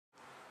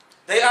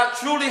They are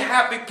truly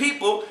happy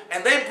people,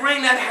 and they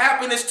bring that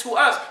happiness to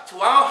us, to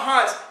our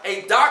hearts,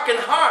 a darkened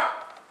heart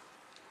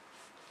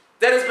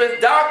that has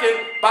been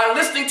darkened by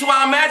listening to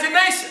our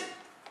imagination,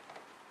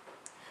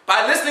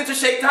 by listening to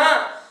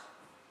Shaitan,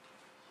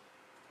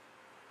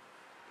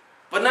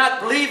 but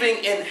not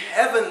believing in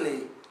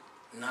heavenly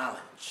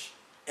knowledge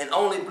and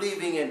only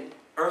believing in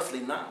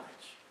earthly knowledge.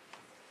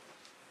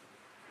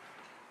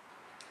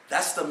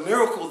 That's the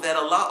miracle that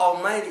Allah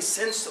Almighty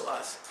sends to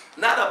us.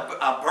 Not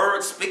a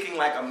bird speaking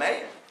like a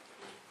man.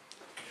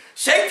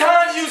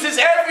 Shaitan uses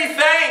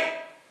everything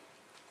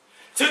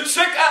to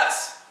trick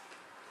us.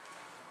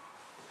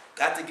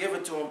 Got to give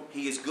it to him.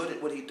 He is good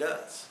at what he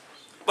does.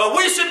 But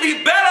we should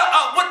be better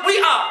at what we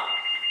are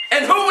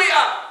and who we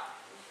are.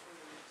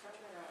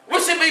 We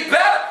should be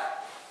better.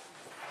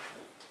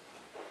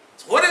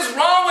 So what is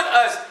wrong with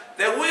us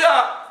that we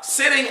are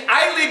sitting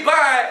idly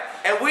by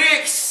and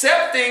we're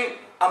accepting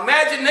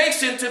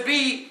imagination to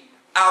be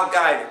our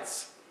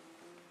guidance?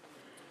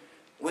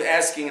 We're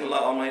asking Allah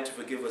Almighty to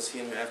forgive us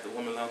here and after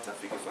woman long time.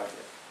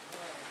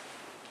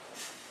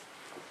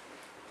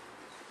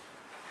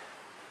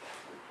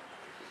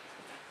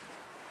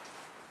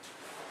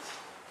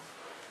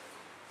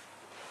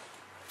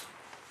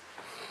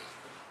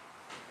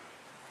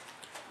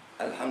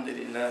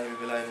 Alhamdulillah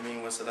rabbil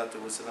alamin wa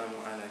salatu wa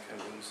salamu ala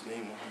kamil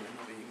muslimin Muhammad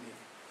nabiyyi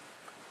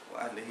wa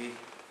alihi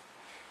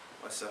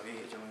wa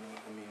sahbihi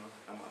ajma'in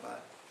amma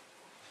ba'd.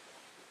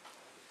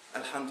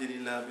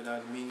 Alhamdulillah rabbil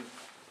alamin.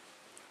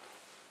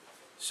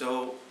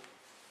 So,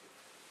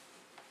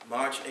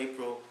 March,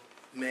 April,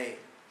 May.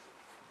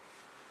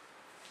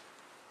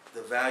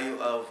 The value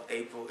of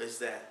April is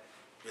that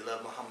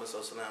beloved Muhammad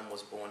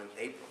was born in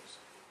April.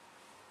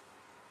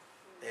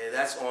 And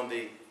that's on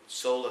the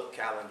solar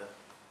calendar.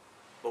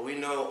 But we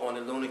know on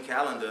the lunar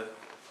calendar,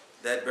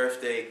 that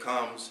birthday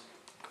comes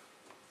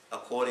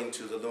according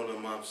to the lunar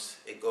months.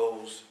 It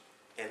goes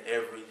in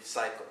every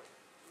cycle.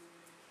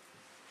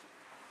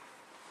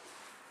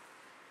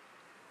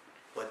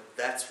 But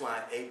that's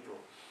why April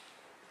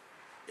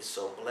is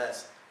so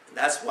blessed. And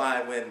that's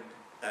why when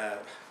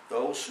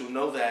those who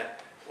know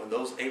that, when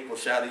those April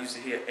showers, used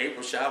to hear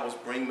April showers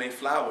bring May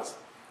flowers.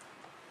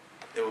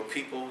 There were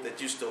people that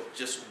used to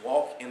just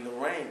walk in the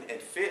rain and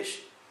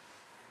fish.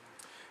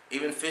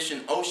 Even fish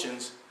in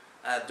oceans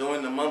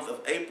during the month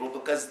of April,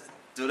 because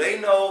do they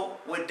know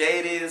what day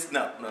it is?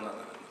 No.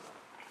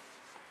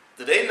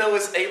 Do they know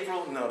it's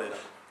April? No, they don't.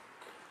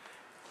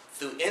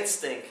 Through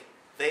instinct,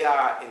 they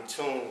are in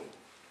tune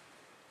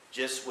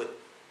just with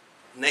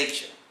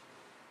nature.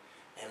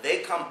 And they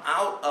come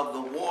out of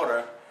the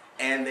water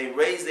and they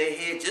raise their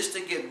head just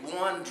to get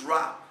one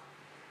drop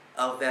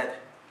of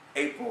that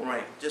April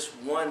rain. Just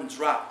one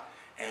drop.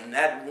 And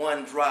that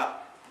one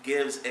drop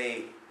gives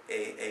a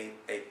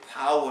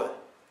power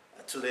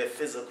to their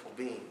physical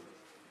being.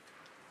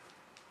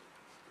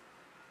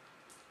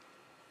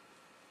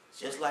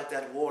 Just like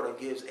that water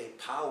gives a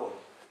power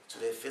to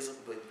their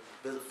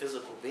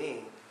physical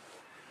being,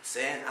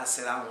 saying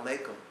Assalamu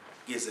alaikum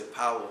gives a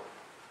power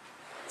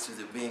to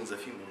the beings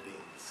of human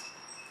beings.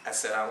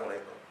 Assalamu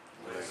alaikum.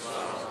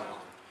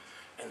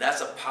 And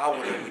that's a power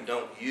that we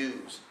don't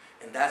use.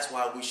 And that's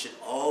why we should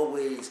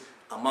always,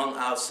 among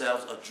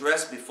ourselves,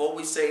 address, before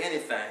we say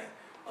anything,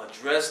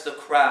 address the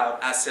crowd,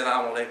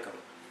 Assalamu alaikum.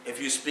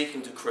 If you're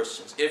speaking to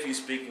Christians, if you're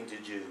speaking to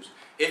Jews,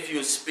 if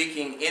you're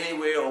speaking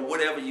anywhere or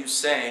whatever you're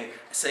saying,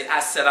 say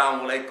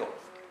Assalamu alaikum.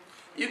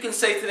 You can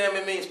say to them,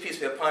 it means peace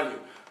be upon you.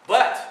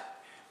 But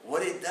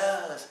what it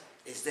does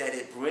is that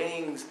it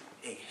brings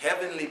a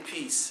heavenly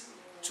peace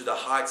to the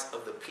hearts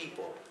of the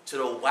people, to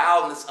the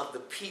wildness of the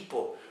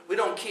people. We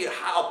don't care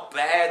how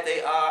bad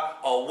they are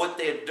or what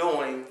they're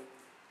doing.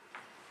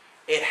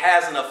 It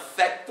has an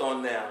effect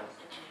on them.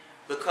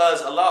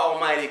 Because Allah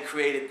Almighty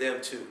created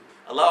them too.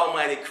 Allah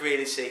Almighty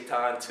created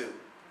Shaitan too.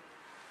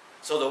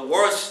 So the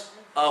worst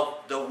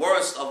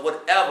of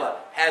whatever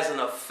has an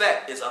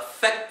effect is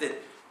affected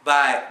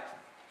by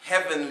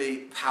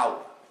heavenly power.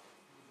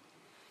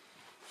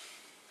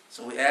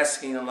 So we're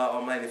asking Allah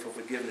Almighty for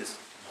forgiveness.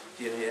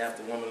 Here and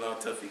hereafter, woman long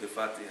tawfiq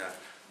al-Fatiha.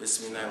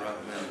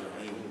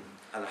 Bismillahirrahmanirrahim.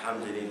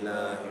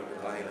 Alhamdulillahi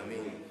rabbil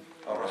alamin.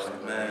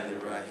 Ar-Rahman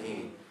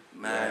ar-Rahim.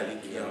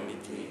 Malik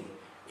yawmiddin.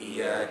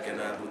 إياك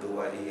نعبد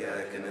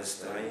وإياك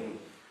نستعين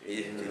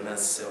اهدنا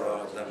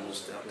الصراط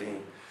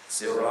المستقيم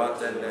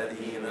صراط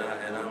الذين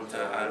أنعمت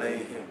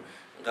عليهم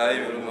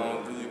غير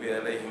المغضوب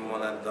عليهم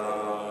ولا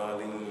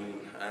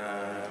الضالين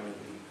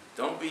آمين.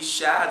 Don't be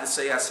shy to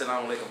say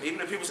Assalamu alaikum. Even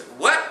if people say,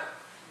 what?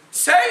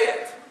 Say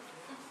it.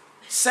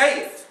 Say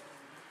it.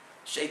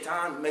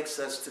 Shaitan makes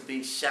us to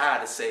be shy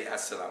to say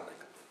Assalamu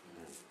alaikum.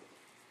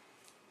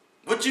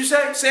 What you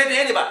say? Say it to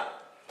anybody.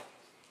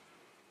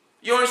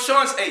 Your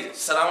insurance agent,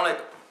 Assalamu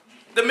alaikum.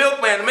 The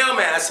milkman, the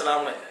mailman,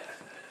 Assalamu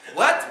alaikum.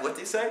 What? What did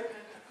he say?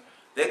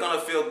 They're going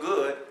to feel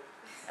good.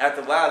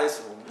 After a while, they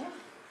say,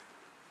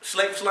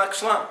 shlake, shlak,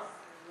 shlum.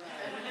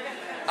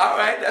 All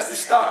right, that's the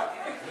start.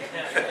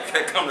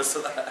 Come to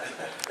Salah.